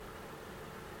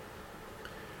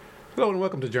Hello and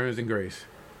welcome to Journeys in Grace.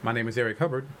 My name is Eric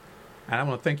Hubbard, and I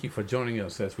want to thank you for joining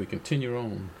us as we continue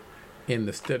on in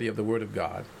the study of the Word of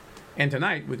God. And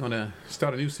tonight we're going to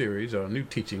start a new series or a new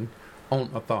teaching on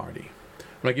authority. I'm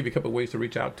going to give you a couple of ways to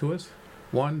reach out to us.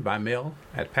 One, by mail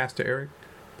at Pastor Eric,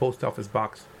 Post Office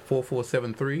Box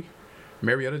 4473,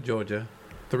 Marietta, Georgia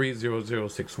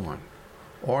 30061.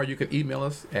 Or you can email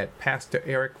us at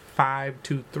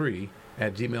pastoreric523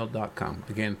 at gmail.com.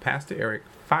 Again,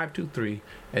 pastoreric523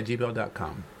 at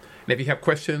gmail.com. And if you have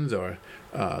questions or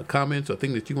comments or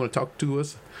things that you want to talk to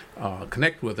us,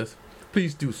 connect with us,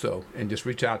 please do so and just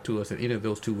reach out to us in any of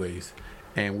those two ways,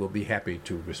 and we'll be happy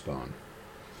to respond.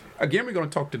 Again, we're going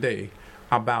to talk today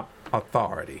about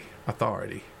authority.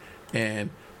 And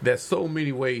there's so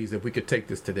many ways that we could take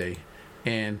this today.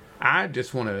 And I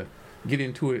just want to get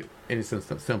into it in its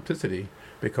simplicity,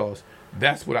 because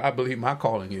that's what I believe my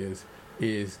calling is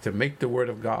to make the Word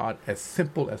of God as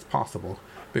simple as possible,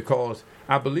 because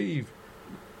I believe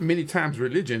many times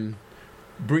religion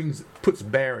puts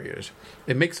barriers.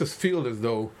 It makes us feel as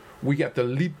though we got to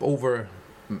leap over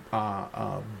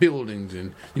buildings,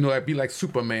 and that'd be like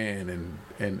Superman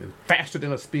and faster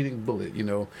than a speeding bullet.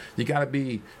 You got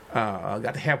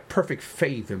to have perfect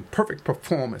faith and perfect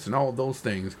performance and all those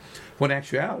things. When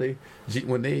actuality,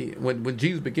 when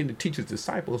Jesus began to teach his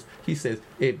disciples, he says,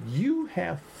 if you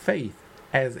have faith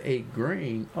as a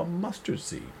grain of mustard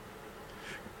seed.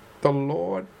 The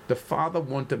Lord, the Father,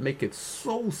 wanted to make it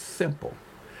so simple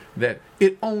that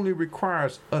it only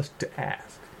requires us to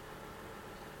ask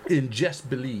and just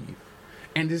believe.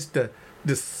 And it's the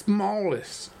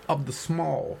smallest of the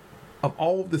small of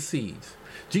all the seeds.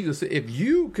 Jesus said, if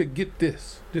you could get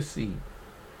this seed,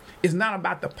 it's not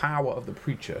about the power of the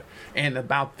preacher and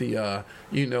about the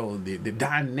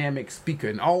dynamic speaker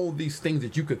and all these things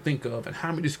that you could think of and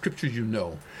how many scriptures you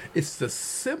know. It's the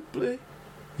simply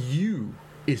you,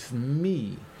 it's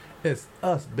me, it's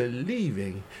us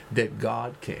believing that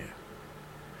God can.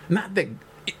 Not that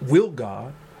will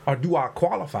God or do I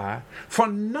qualify, for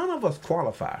none of us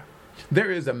qualify. There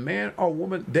is not a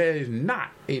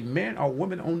man or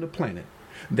woman on the planet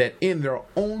that in their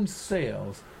own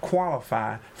selves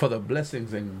qualify for the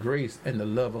blessings and grace and the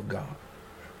love of God.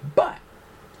 But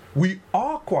we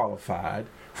are qualified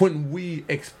when we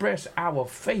express our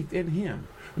faith in him,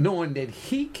 knowing that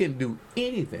he can do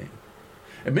anything.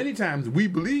 And many times we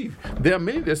believe, there are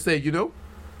many that say,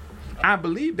 I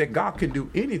believe that God can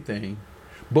do anything,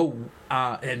 but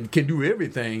and can do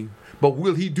everything, but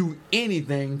will he do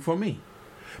anything for me?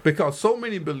 Because so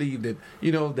many believe that,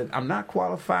 that I'm not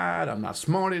qualified, I'm not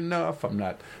smart enough, I'm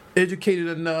not educated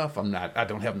enough, I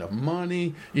don't have enough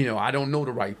money, I don't know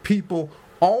the right people.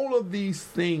 All of these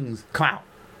things clout.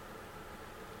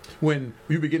 When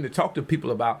you begin to talk to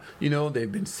people about,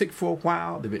 they've been sick for a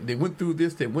while, they went through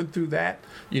this, they went through that,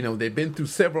 they've been through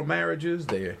several marriages,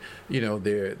 they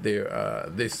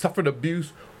suffered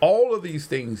abuse. All of these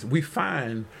things we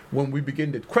find when we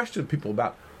begin to question people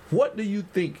about, what do you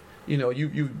think?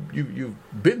 You've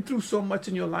been through so much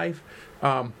in your life.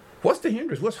 What's the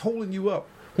hindrance? What's holding you up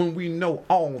when we know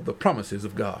all the promises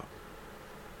of God?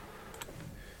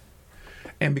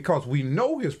 And because we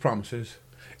know his promises,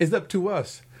 it's up to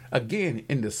us, again,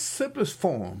 in the simplest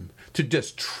form, to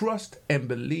just trust and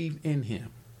believe in him.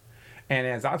 And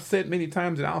as I've said many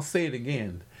times, and I'll say it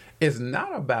again, it's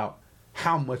not about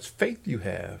how much faith you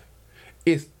have.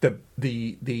 It's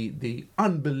the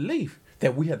unbelief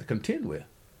that we have to contend with.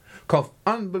 Because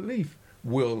unbelief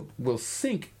will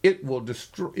sink, it will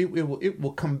destroy, it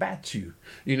will combat you.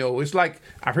 It's like,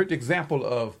 I've heard the example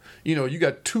of, you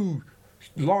got two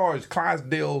large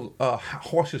Clydesdale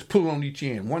horses pulling on each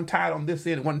end, one tied on this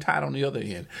end and one tied on the other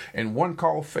end, and one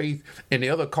called faith and the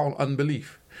other called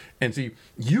unbelief. And see,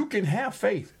 you can have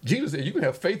faith. Jesus said you can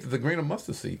have faith as a grain of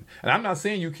mustard seed. And I'm not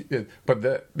saying you can,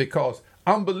 because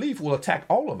unbelief will attack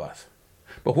all of us.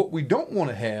 But what we don't want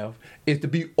to have is to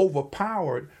be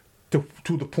overpowered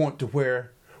to the point to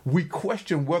where we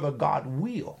question whether God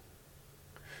will.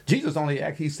 Jesus only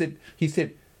asked, he said,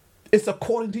 it's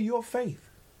according to your faith.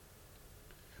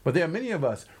 But there are many of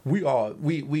us, we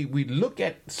look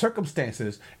at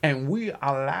circumstances and we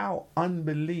allow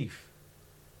unbelief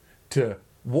to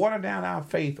water down our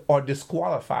faith, or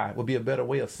disqualify would be a better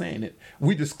way of saying it.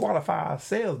 We disqualify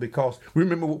ourselves because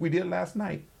remember what we did last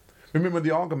night. Remember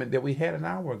the argument that we had an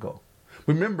hour ago.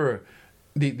 Remember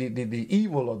the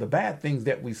evil or the bad things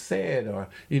that we said, or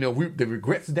the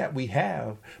regrets that we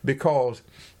have, because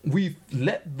we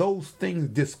let those things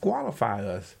disqualify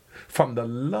us from the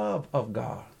love of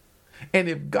God. And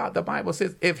if God, the Bible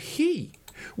says, if he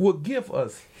will give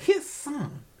us his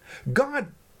son,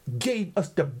 God gave us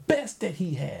the best that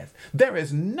he has. There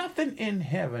is nothing in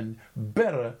heaven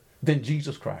better than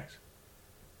Jesus Christ.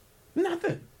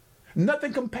 Nothing.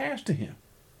 Nothing compares to him.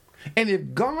 And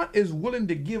if God is willing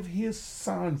to give his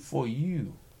son for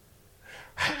you,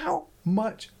 how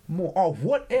much more, or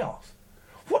what else?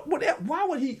 Why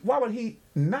would he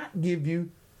not give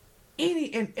you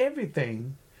any and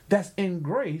everything that's in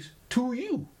grace to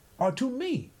you or to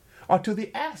me or to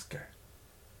the asker?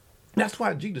 That's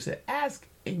why Jesus said, ask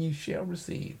and you shall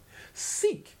receive.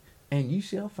 Seek and you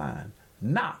shall find.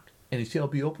 Knock and it shall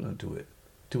be opened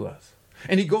to us.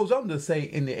 And he goes on to say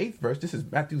in the 8th verse, this is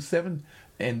Matthew 7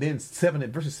 and then 7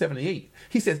 and verses 7 and 8.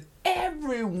 He says,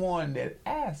 everyone that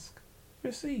asks,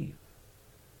 receive.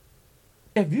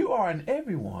 If you are an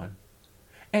everyone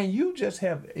and you just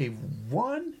have a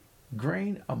 1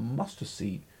 grain of mustard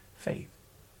seed faith,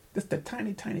 just a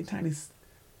tiny, tiny, tiny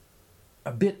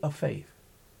a bit of faith.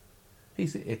 He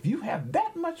said, if you have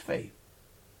that much faith,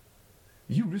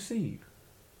 you receive.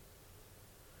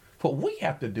 What we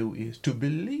have to do is to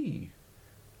believe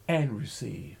and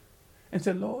receive. And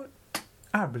say, Lord,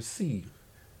 I receive.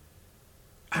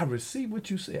 I receive what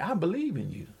you say. I believe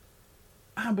in you.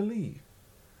 I believe.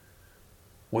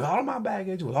 With all of my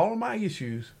baggage, with all of my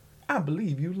issues, I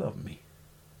believe you love me.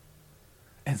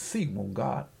 And see when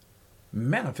God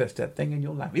manifests that thing in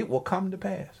your life, it will come to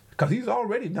pass. Because he's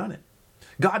already done it.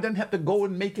 God doesn't have to go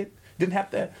and make it. Didn't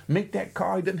have to make that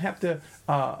car. He didn't have to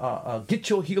get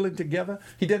your healing together.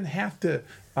 He didn't have to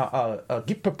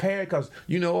get prepared because,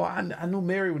 I know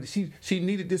Mary, she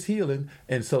needed this healing.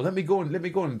 And so let me go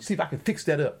and see if I can fix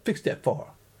that for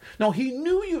her. No, he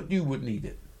knew you would need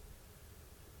it.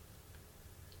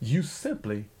 You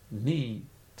simply need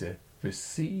to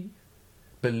receive,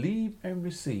 believe and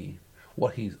receive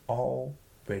what he's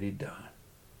already done.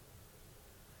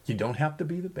 You don't have to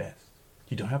be the best.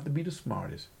 You don't have to be the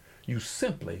smartest. You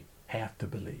simply have to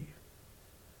believe.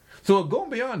 So going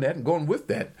beyond that and going with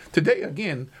that, today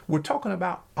again, we're talking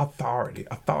about authority.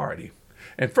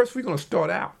 And first we're going to start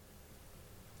out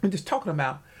and just talking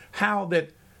about how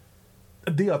that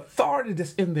the authority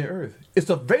that's in the earth is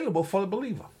available for the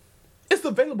believer. It's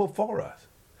available for us.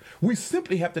 We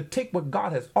simply have to take what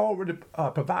God has already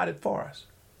provided for us.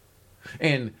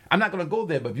 And I'm not going to go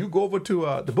there, but if you go over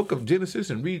to the book of Genesis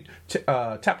and read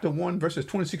chapter 1, verses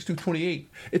 26 to 28,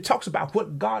 it talks about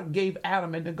what God gave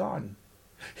Adam in the garden.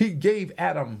 He gave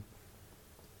Adam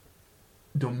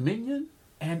dominion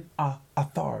and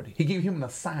authority. He gave him an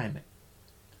assignment.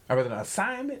 Or rather, an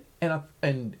assignment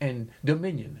and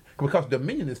dominion. Because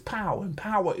dominion is power and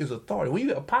power is authority. When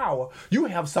you have power, you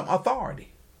have some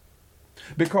authority.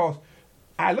 Because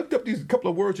I looked up these couple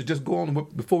of words to just go on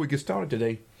before we get started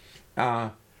today.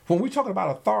 When we're talking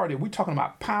about authority, we're talking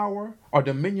about power or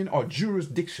dominion or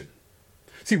jurisdiction.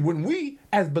 See, when we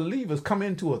as believers come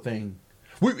into a thing,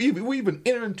 we even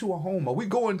enter into a home or we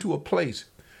go into a place,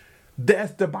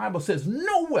 the Bible says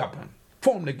no weapon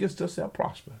formed against us shall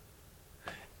prosper.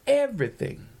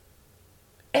 Anything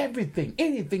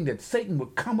that Satan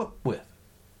would come up with,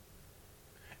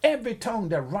 every tongue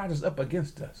that rises up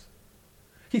against us,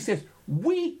 he says,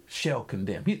 we shall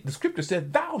condemn. The scripture says,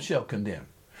 thou shalt condemn.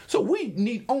 So we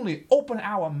need only open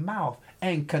our mouth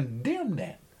and condemn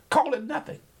that. Call it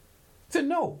nothing. Say,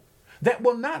 no, that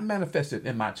will not manifest it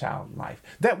in my child's life.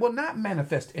 That will not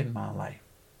manifest in my life.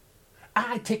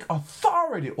 I take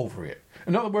authority over it.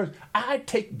 In other words, I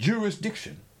take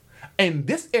jurisdiction. In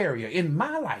this area, in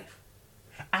my life,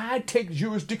 I take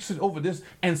jurisdiction over this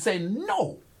and say,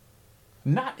 no,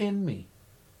 not in me.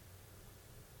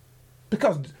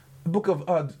 Because the book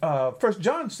of 1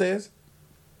 John says,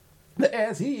 that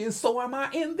as he is, so am I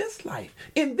in this life,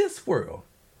 in this world.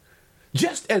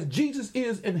 Just as Jesus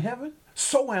is in heaven,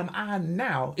 so am I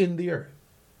now in the earth.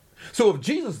 So if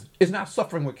Jesus is not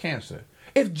suffering with cancer,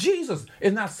 if Jesus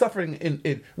is not suffering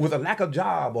with a lack of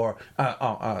job or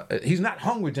he's not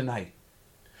hungry tonight,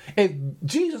 if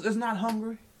Jesus is not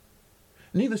hungry,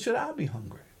 neither should I be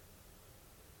hungry.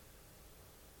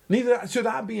 Neither should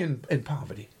I be in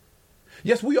poverty.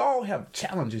 Yes, we all have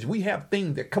challenges. We have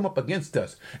things that come up against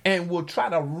us and will try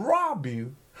to rob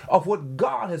you of what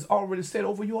God has already said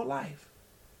over your life.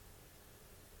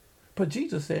 But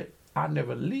Jesus said, I'll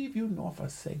never leave you nor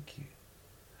forsake you.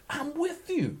 I'm with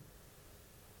you.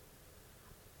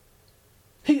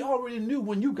 He already knew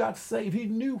when you got saved. He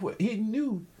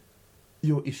knew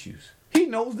your issues. He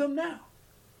knows them now.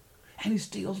 And he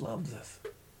still loves us.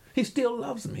 He still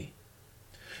loves me.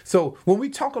 So when we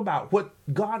talk about what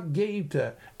God gave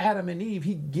to Adam and Eve,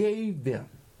 he gave them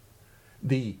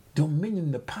the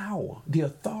dominion, the power, the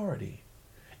authority.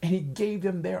 And he gave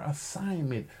them their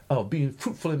assignment of being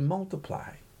fruitful and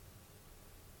multiply.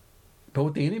 But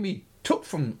what the enemy took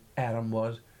from Adam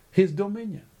was his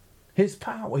dominion, his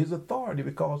power, his authority,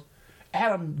 because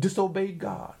Adam disobeyed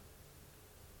God.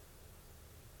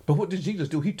 But what did Jesus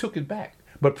do? He took it back.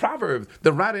 But Proverbs,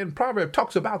 the writer in Proverbs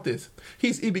talks about this.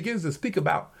 He begins to speak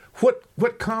about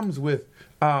what comes with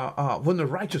when the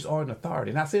righteous are in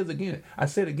authority. And I say it again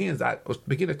as I was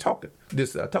beginning to talk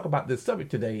about this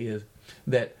subject today, is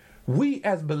that we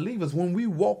as believers, when we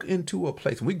walk into a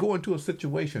place, when we go into a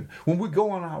situation, when we go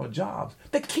on our jobs,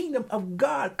 the kingdom of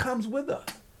God comes with us.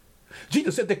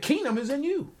 Jesus said the kingdom is in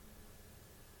you.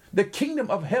 The kingdom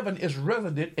of heaven is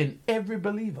resident in every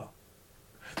believer.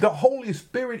 The Holy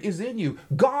Spirit is in you.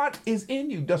 God is in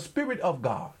you, the Spirit of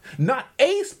God. Not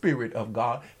a Spirit of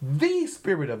God, the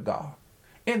Spirit of God.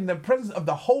 And the presence of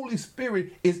the Holy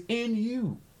Spirit is in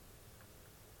you.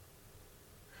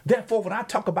 Therefore, when I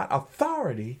talk about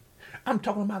authority, I'm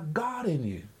talking about God in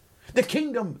you. The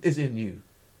kingdom is in you.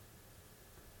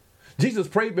 Jesus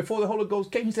prayed before the Holy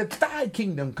Ghost came. He said, thy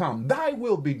kingdom come, thy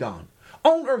will be done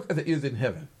on earth as it is in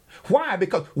heaven. Why?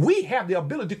 Because we have the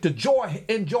ability to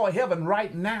enjoy heaven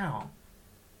right now,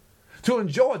 to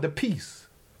enjoy the peace.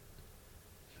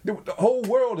 The whole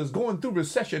world is going through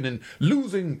recession and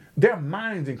losing their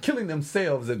minds and killing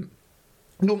themselves and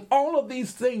doing all of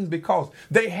these things because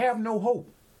they have no hope.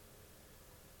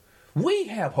 We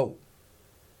have hope.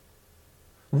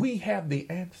 We have the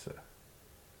answer.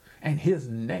 And his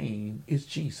name is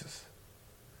Jesus.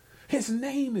 His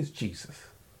name is Jesus.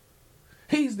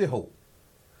 He's the hope.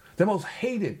 The most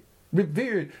hated,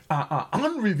 revered,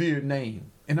 unrevered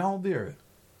name in all the earth.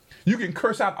 You can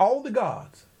curse out all the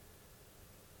gods.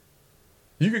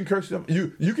 You can curse them.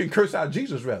 You can curse out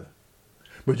Jesus rather.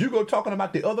 But you go talking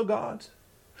about the other gods,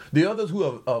 the others who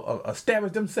have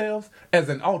established themselves as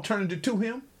an alternative to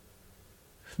him,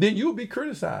 then you'll be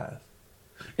criticized.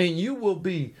 And you will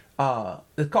be,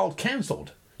 it's called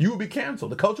canceled. You will be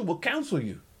canceled. The culture will cancel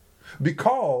you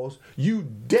because you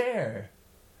dare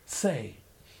say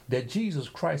that Jesus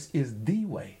Christ is the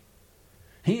way.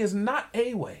 He is not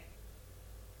a way.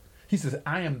 He says,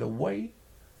 I am the way,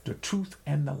 the truth,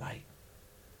 and the light.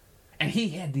 And he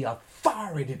had the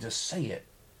authority to say it.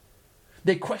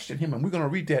 They questioned him, and we're going to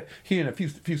read that here in a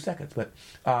few seconds. But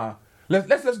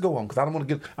let's go on, because I don't want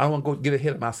to get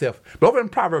ahead of myself. But over in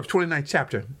Proverbs 29th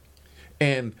chapter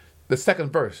and the 2nd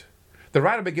verse, the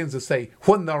writer begins to say,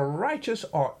 when the righteous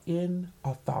are in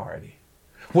authority,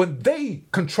 when they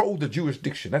control the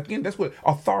jurisdiction. Again, that's what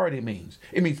authority means.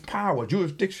 It means power,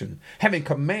 jurisdiction, having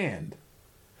command,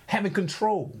 having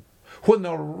control. When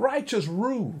the righteous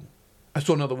rule,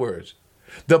 so in other words,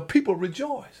 the people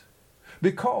rejoice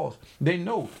because they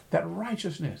know that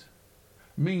righteousness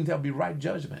means there'll be right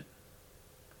judgment.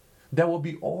 There will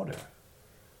be order.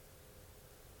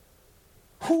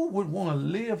 Who would want to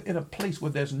live in a place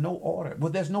where there's no order,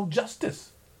 where there's no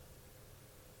justice?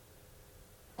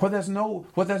 Where there's no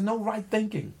right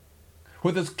thinking,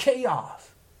 where there's chaos,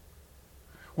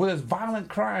 where there's violent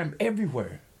crime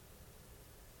everywhere,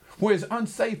 where it's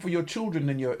unsafe for your children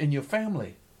and your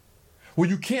family, where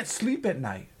you can't sleep at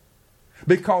night.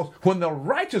 Because when the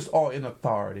righteous are in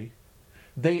authority,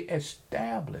 they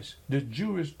establish the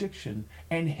jurisdiction,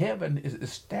 and heaven is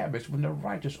established when the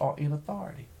righteous are in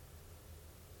authority.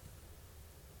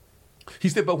 He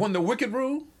said, but when the wicked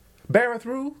rule, beareth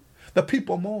rule, the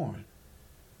people mourn.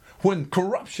 When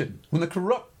the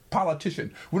corrupt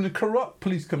politician, when the corrupt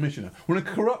police commissioner, when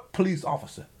the corrupt police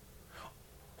officer,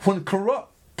 when the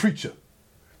corrupt preacher,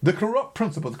 the corrupt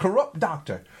principal, the corrupt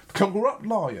doctor, the corrupt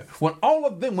lawyer, when all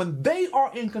of them, when they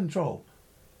are in control,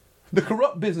 the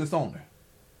corrupt business owner,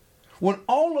 when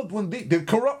the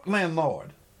corrupt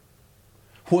landlord,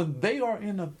 when they are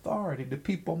in authority, the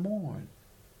people mourn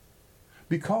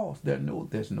because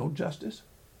there's no justice.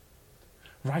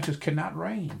 Righteous cannot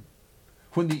reign.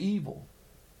 When the evil,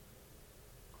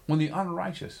 when the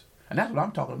unrighteous, and that's what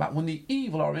I'm talking about, when the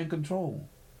evil are in control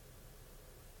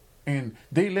and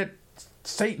they let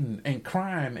Satan and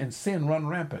crime and sin run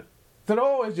rampant. Said,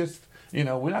 oh, it's just, we're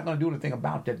not going to do anything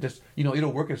about that. Just,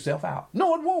 it'll work itself out.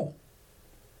 No, it won't.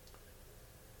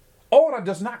 Order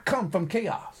does not come from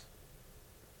chaos,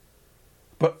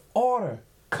 but order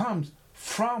comes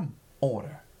from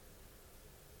order.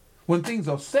 When things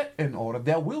are set in order,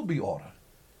 there will be order.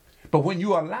 But when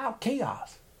you allow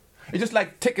chaos, it's just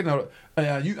like taking I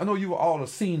know you all have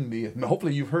seen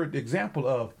hopefully you've heard the example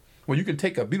of where you can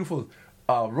take a beautiful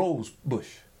rose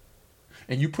bush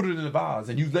and you put it in a vase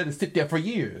and you let it sit there for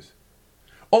years.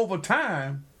 Over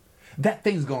time, that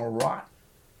thing's going to rot.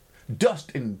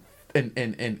 Dust and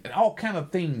all kind of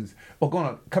things are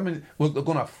going to come in, are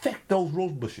going to affect those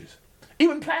rose bushes.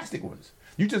 Even plastic ones.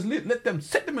 You just let them,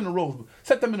 set them in a rose,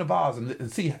 set them in a vase,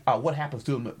 and see what happens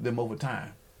to them over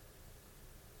time.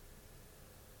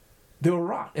 They'll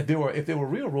rot. If they were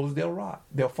real roses, they'll rot.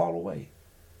 They'll fall away.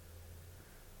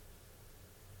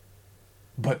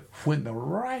 But when the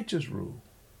righteous rule,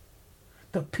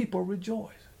 the people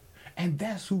rejoice. And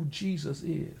that's who Jesus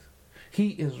is. He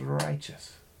is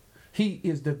righteous. He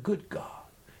is the good God.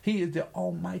 He is the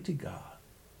almighty God.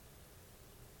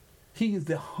 He is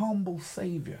the humble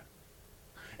Savior.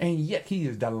 And yet he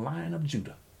is the Lion of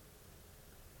Judah.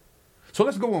 So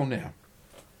let's go on now.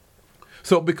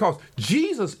 So because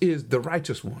Jesus is the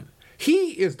righteous one,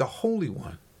 he is the holy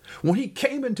one. When he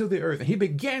came into the earth and he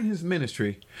began his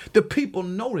ministry, the people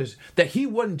noticed that he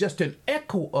wasn't just an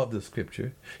echo of the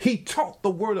scripture. He taught the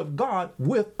word of God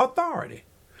with authority.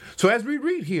 So as we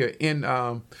read here in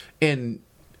the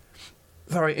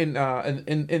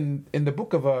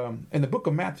book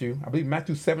of Matthew, I believe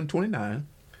Matthew 7:29,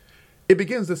 it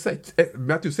begins to say,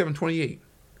 Matthew 7:28,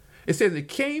 it says it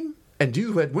came and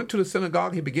Jesus had went to the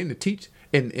synagogue. He began to teach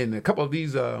in a couple of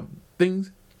these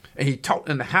things. And he taught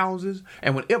in the houses.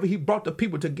 And whenever he brought the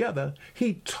people together,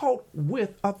 he taught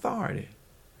with authority.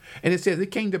 And it says it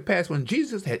came to pass when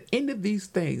Jesus had ended these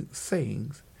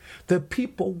sayings, the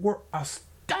people were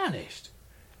astonished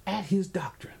at his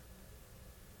doctrine.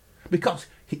 Because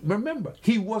remember,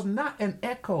 he was not an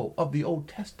echo of the Old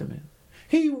Testament.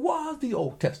 He was the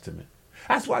Old Testament.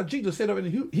 That's why Jesus said over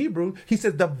in Hebrew, he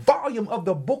says, the volume of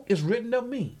the book is written of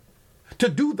me, to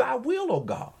do thy will, O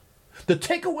God. To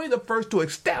take away the first, to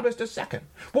establish the second.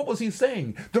 What was he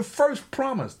saying? The first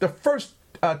promise, the first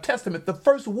testament, the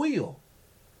first will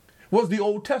was the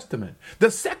Old Testament. The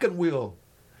second will,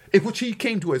 in which he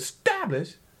came to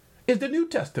establish, is the New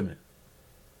Testament.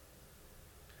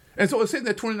 And so it says in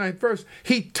the 29th verse,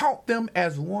 he taught them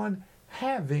as one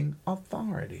having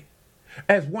authority,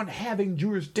 as one having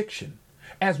jurisdiction,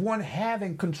 as one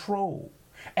having control,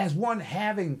 as one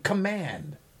having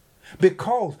command.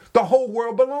 Because the whole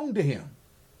world belonged to him.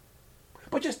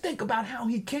 But just think about how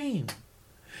he came.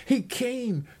 He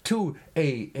came to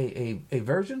a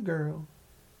virgin girl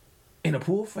in a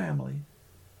poor family,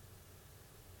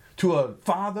 to a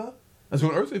father, to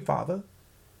an earthly father,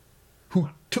 who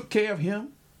took care of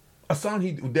him, a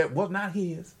son that was not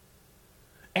his,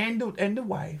 and the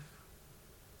wife,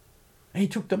 and he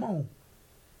took them on.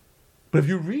 But if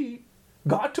you read,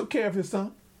 God took care of his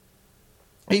son.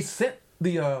 He sent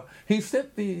the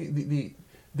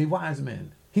wise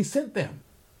men. He sent them.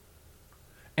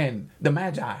 And the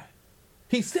Magi.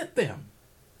 He sent them.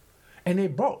 And they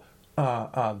brought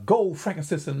gold,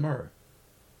 frankincense, and myrrh.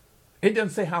 It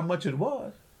doesn't say how much it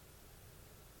was.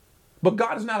 But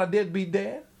God is not a deadbeat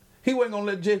dad. He wasn't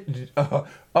going to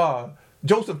let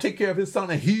Joseph take care of his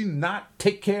son and he not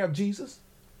take care of Jesus.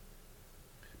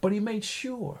 But he made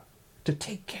sure to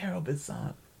take care of his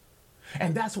son.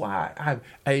 And that's why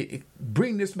I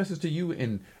bring this message to you.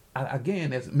 And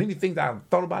again, there's many things I've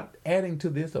thought about adding to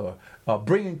this or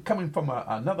coming from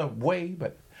another way.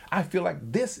 But I feel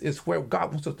like this is where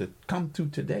God wants us to come to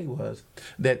today, was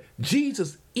that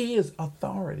Jesus is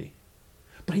authority.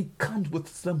 But he comes with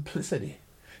simplicity.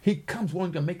 He comes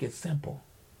wanting to make it simple.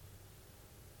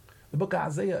 The book of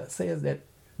Isaiah says that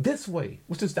this way,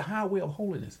 which is the highway of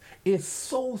holiness, is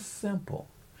so simple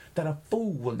that a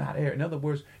fool will not err. In other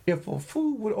words, if a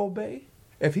fool would obey,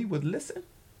 if he would listen,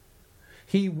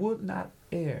 he would not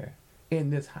err in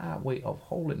this highway of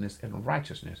holiness and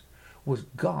righteousness, which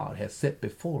God has set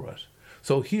before us.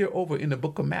 So here over in the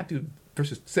book of Matthew,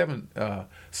 verses 7,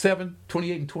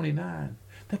 28 and 29,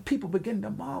 the people begin to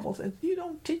marvel, says, you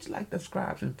don't teach like the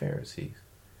scribes and Pharisees.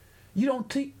 You don't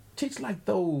teach like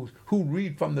those who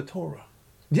read from the Torah.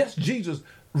 Yes, Jesus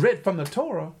read from the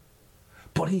Torah,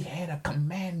 but he had a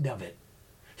command of it.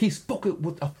 He spoke it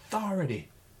with authority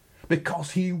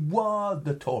because he was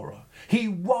the Torah. He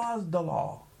was the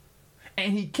law.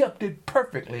 And he kept it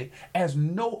perfectly as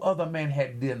no other man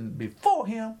had done before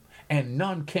him and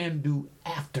none can do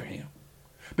after him,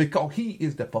 because he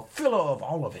is the fulfiller of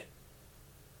all of it.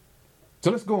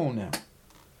 So let's go on now.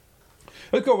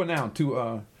 Let's go over now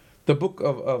to the book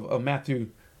of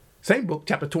Matthew, same book,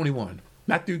 chapter 21.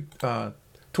 Matthew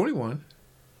 21.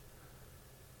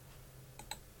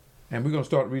 And we're going to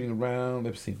start reading around,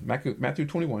 let's see, Matthew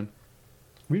 21.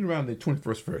 Read around the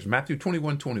 21st verse. Matthew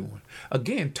 21:21.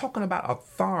 Again, talking about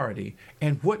authority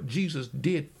and what Jesus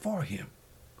did for him.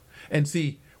 And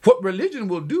see, what religion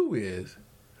will do is,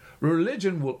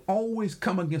 religion will always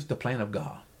come against the plan of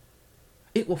God.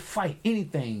 It will fight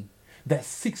anything that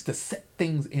seeks to set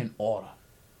things in order.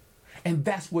 And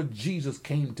that's what Jesus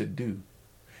came to do.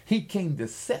 He came to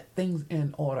set things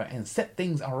in order and set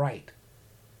things aright.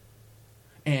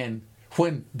 And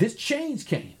when this change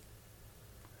came,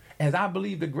 as I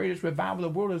believe the greatest revival the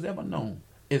world has ever known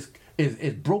is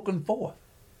broken forth.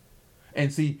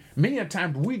 And see, many a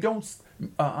times we don't,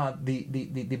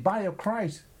 the body of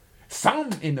Christ,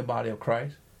 some in the body of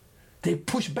Christ, they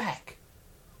push back.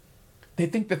 They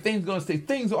think that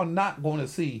things are not going to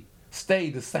stay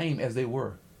the same as they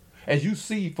were. As you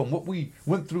see from what we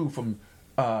went through from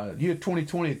year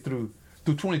 2020 through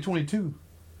 2022,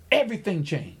 everything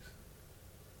changed.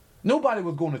 Nobody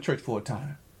was going to church for a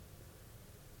time.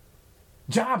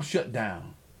 Jobs shut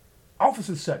down.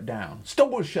 Offices shut down.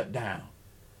 Stores shut down.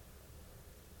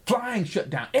 Flying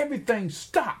shut down. Everything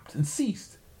stopped and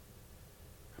ceased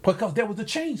because there was a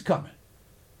change coming.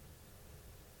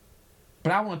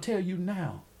 But I want to tell you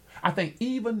now, I think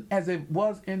even as it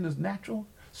was in the natural,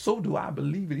 so do I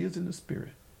believe it is in the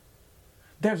spirit.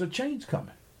 There's a change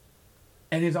coming,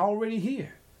 and it's already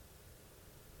here.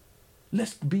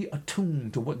 Let's be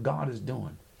attuned to what God is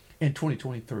doing in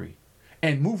 2023.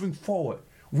 And moving forward,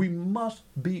 we must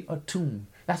be attuned.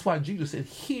 That's why Jesus said,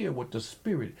 hear what the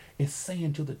Spirit is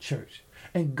saying to the church.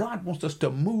 And God wants us to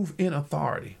move in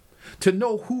authority, to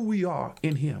know who we are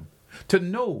in Him, to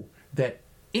know that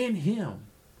in Him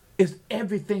is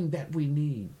everything that we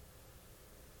need.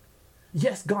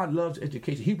 Yes, God loves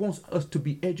education. He wants us to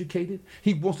be educated.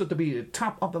 He wants us to be at the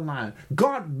top of the line.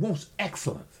 God wants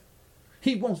excellence.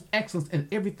 He wants excellence in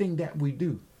everything that we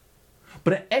do.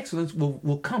 But that excellence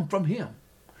will come from Him.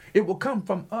 It will come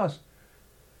from us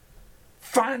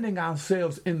finding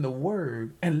ourselves in the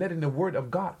Word and letting the Word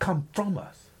of God come from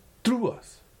us, through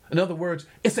us. In other words,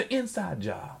 it's an inside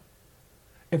job.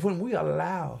 And when we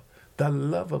allow the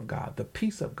love of God, the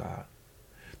peace of God,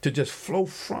 to just flow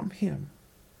from Him,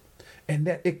 and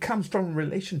that it comes from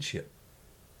relationship,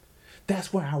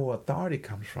 that's where our authority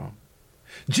comes from.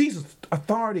 Jesus'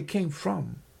 authority came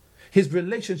from His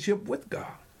relationship with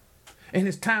God and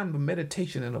His time of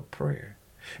meditation and of prayer,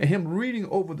 and Him reading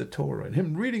over the Torah and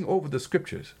Him reading over the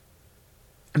scriptures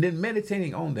and then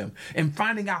meditating on them and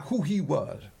finding out who He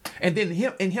was. And then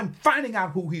him finding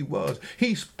out who He was,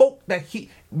 He spoke that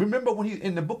remember when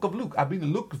in the book of Luke, I believe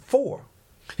in Luke 4,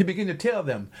 He began to tell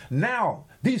them, now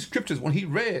these scriptures, when He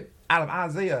read out of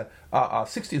Isaiah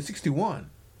 60 and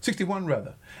 61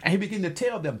 rather, and He began to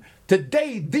tell them,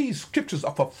 today these scriptures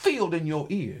are fulfilled in your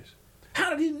ears.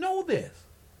 How did He know this?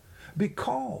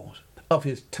 Because of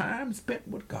His time spent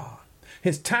with God,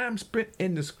 His time spent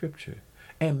in the scripture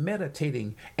and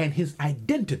meditating, and His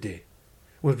identity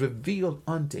was revealed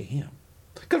unto Him.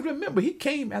 Because remember, He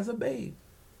came as a babe.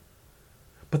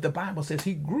 But the Bible says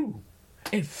He grew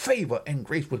in favor and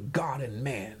grace with God and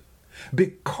man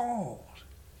because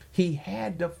He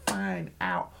had to find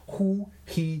out who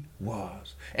He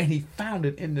was. And He found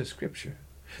it in the scripture.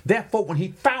 Therefore, when He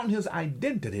found His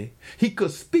identity, He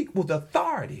could speak with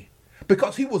authority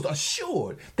because He was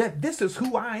assured that this is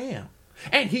who I am.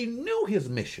 And He knew His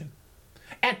mission.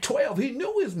 At 12, He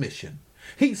knew His mission.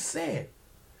 He said,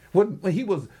 when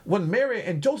Mary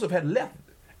and Joseph had left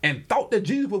and thought that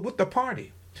Jesus was with the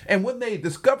party, and when they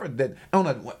discovered that,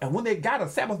 and when they got a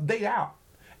Sabbath day out,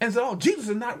 and said, oh, Jesus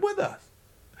is not with us,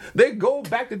 they go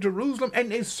back to Jerusalem and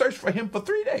they search for Him for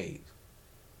 3 days.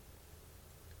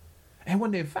 And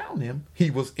when they found Him,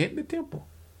 He was in the temple.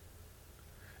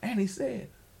 And He said,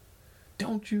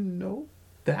 don't you know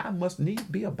that I must needs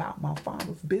be about my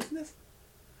Father's business?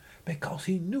 Because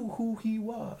He knew who He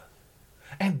was.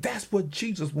 And that's what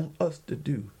Jesus wants us to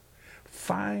do.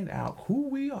 Find out who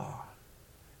we are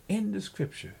in the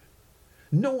scripture,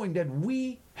 knowing that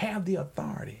we have the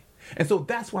authority. And so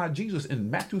that's why Jesus in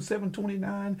Matthew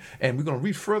 7:29, and we're going to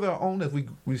read further on as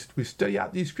we study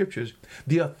out these scriptures,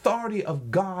 the authority of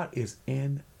God is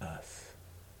in us.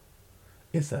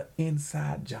 It's an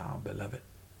inside job, beloved.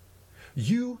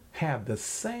 You have the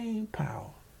same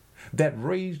power that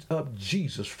raised up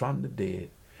Jesus from the dead.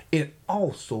 It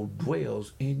also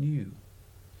dwells in you.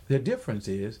 The difference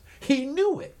is He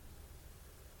knew it.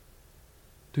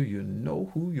 Do you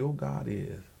know who your God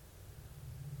is?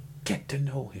 Get to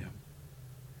know Him,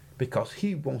 because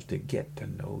He wants to get to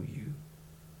know you.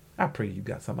 I pray you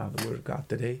got some out of the Word of God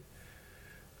today.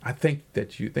 I thank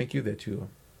you that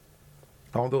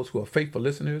all those who are faithful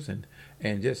listeners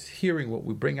and just hearing what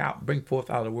we bring forth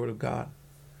out of the Word of God.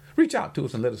 Reach out to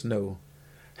us and let us know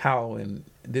how in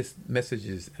this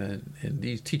messages and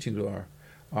these teachings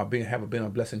have been a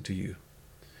blessing to you.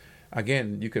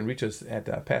 Again, you can reach us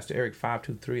at Pastor Eric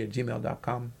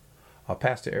 523@gmail.com or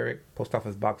Pastor Eric, Post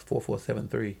Office Box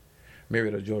 4473,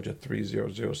 Marietta, Georgia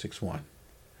 30061.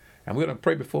 And we're going to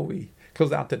pray before we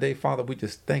close out today. Father, we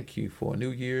just thank You for a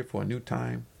new year, for a new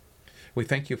time. We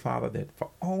thank You, Father, that for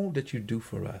all that You do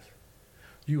for us.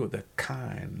 You are the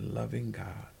kind, loving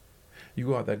God.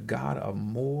 You are the God of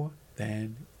more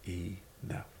than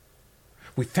enough.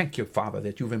 We thank you, Father,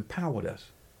 that you've empowered us.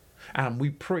 And we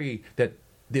pray that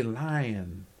the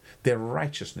lion, their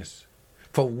righteousness,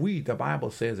 for we, the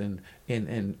Bible says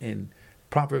in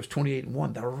Proverbs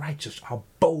 28:1, the righteous are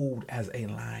bold as a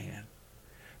lion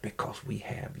because we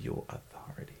have your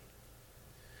authority.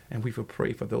 And we will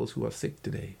pray for those who are sick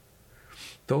today.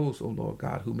 Those, oh Lord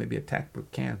God, who may be attacked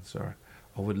with cancer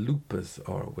or with lupus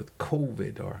or with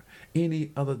COVID or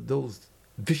any other those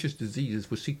vicious diseases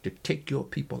which seek to take your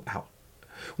people out.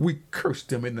 We curse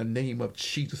them in the name of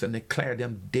Jesus and declare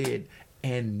them dead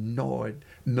and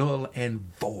null and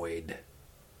void.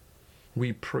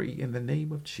 We pray in the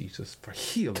name of Jesus for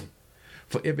healing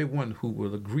for everyone who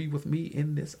will agree with me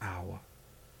in this hour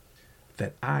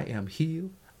that I am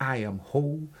healed, I am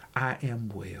whole, I am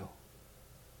well.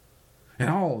 And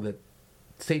all that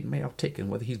Satan may have taken,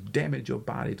 whether he's damaged your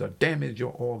bodies or damaged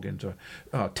your organs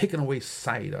or taken away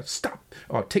sight or stopped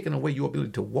or taken away your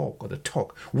ability to walk or to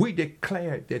talk, we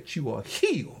declare that you are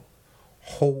healed,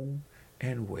 whole,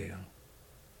 and well.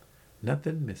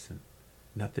 Nothing missing,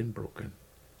 nothing broken.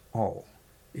 All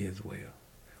is well.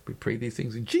 We pray these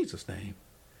things in Jesus' name.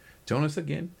 Join us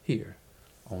again here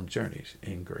on Journeys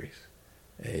in Grace.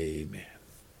 Amen.